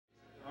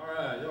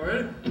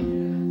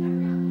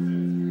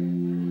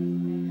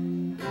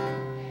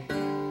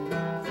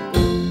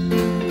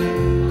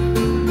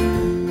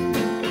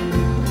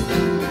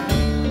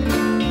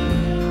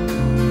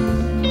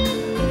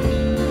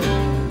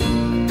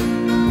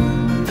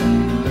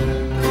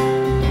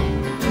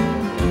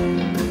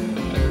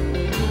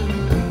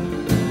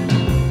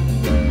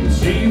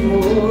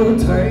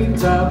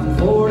about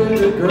 40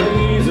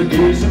 degrees. I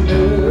guess you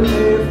knew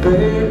the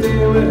effect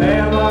it would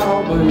have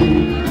on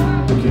me.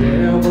 The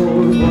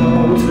cowboys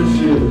watched the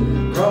ship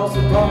across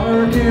the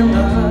parking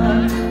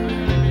lot.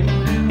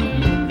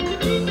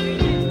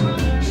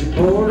 She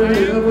poured a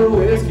cup of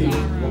whiskey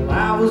while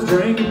I was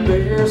drinking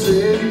beer.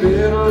 Said you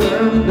better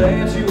learn to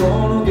dance, you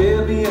wanna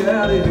get me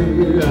out of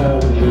here. I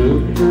was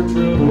looking for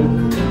trouble,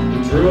 the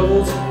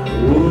trouble's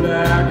what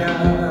I got.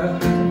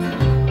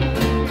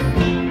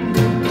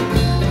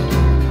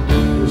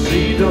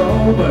 She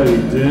don't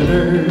make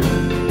dinner,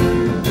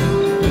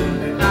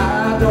 and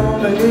I don't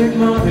make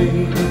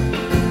money.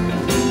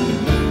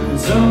 And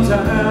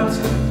sometimes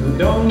it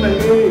don't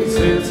make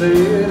sense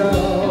at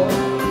all.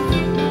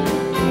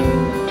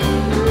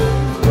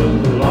 But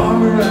the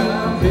longer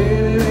I'm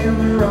headed in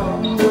the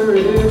wrong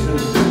direction,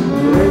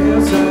 the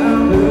less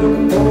I'm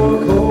looking for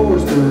a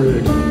course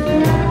direction.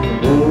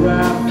 The more I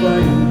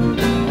think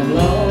I'm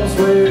lost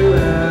where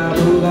I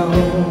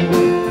belong.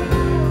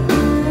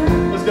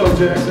 Let's go,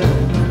 Jackson.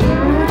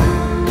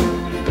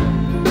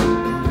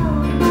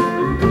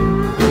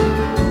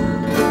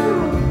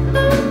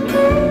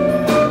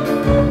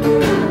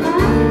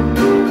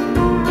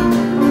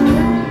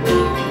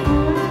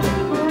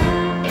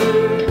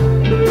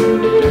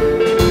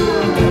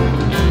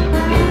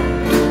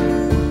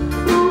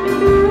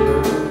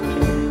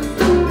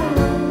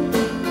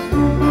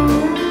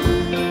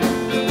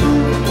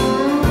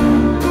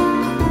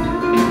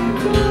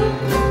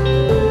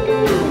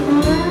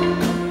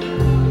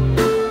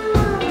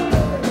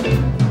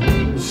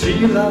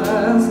 She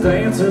likes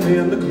dancing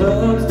in the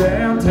clubs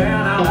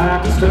downtown. I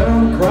like to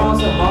stumble across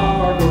the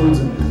hardwoods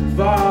and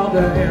fall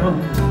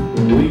down.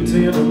 We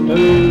tend to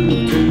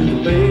move to the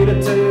beat of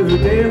two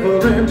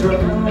different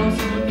drums.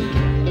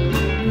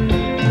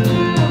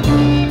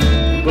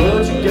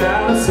 But you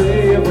gotta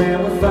see it when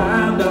we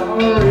find our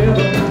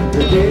rhythm.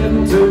 We're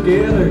getting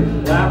together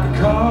like a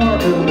car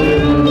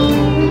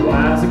collision.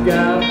 Why's it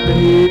gotta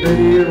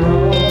be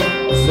wrong?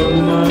 So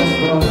much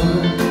fun.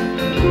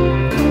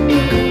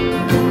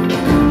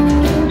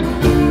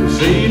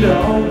 She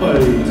don't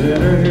make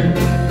dinner,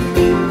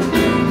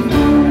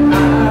 I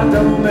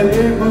don't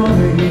make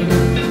money.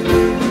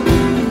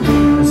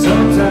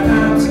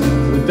 Sometimes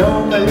it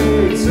don't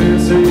make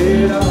sense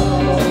at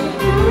all.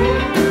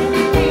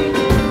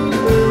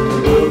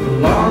 But the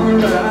longer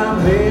I'm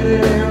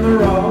headed in the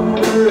wrong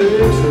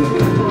direction,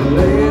 the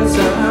less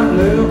I'm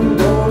looking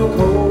for a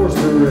course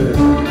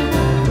direction.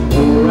 The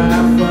more I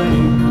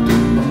think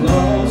I'm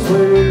lost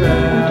where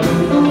I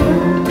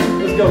belong.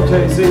 Let's go,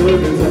 Casey,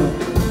 look at that.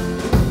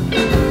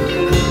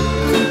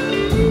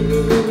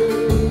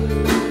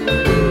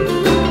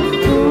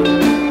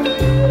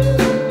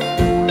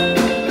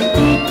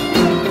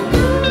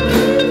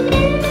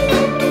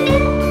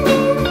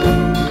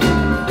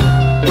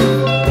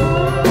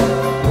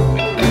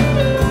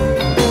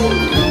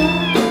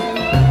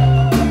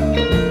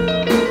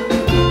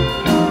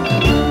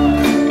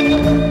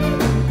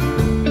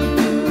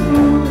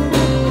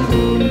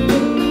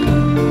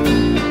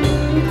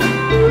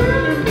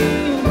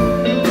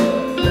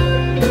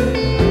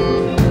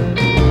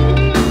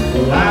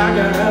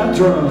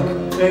 Drunk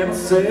and I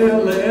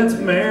said, let's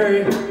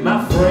marry.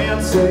 My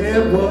friend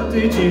said, what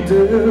did you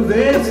do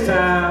this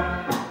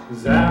time?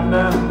 'Cause I'm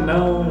not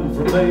known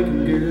for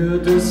making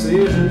good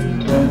decisions.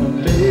 When I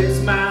mix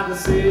my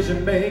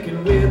decision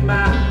making with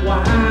my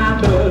wine.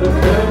 But a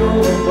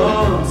couple of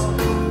months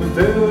we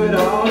threw it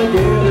all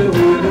together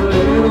with a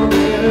little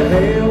bit of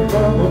help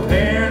from my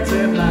parents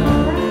and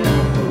mine.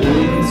 We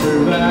can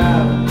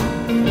survive,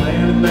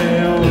 planning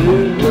now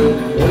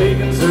we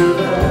can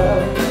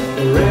survive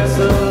the rest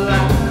of the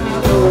life.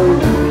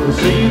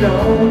 She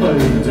don't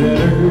make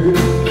dinner,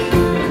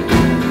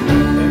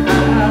 and I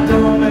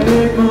don't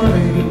make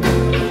money.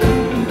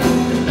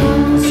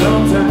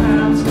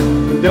 Sometimes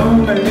it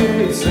don't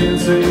make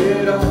sense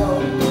at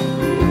all.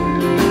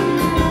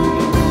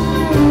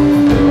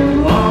 The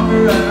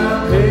longer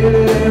I'm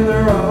headed in the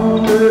wrong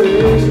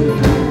direction,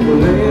 the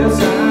less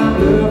I'm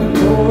looking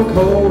for a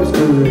course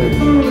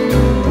correction.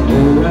 The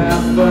more I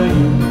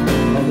think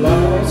I'm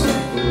lost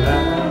where I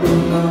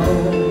belong.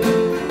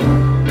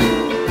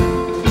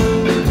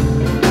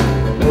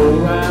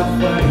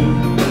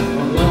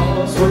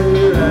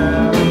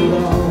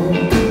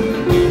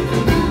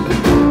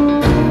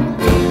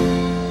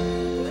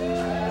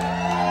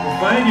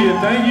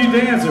 Thank you,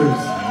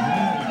 dancers.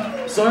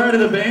 Sorry to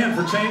the band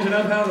for changing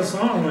up how the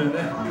song went.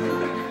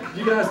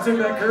 You guys took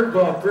that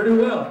curveball pretty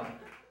well.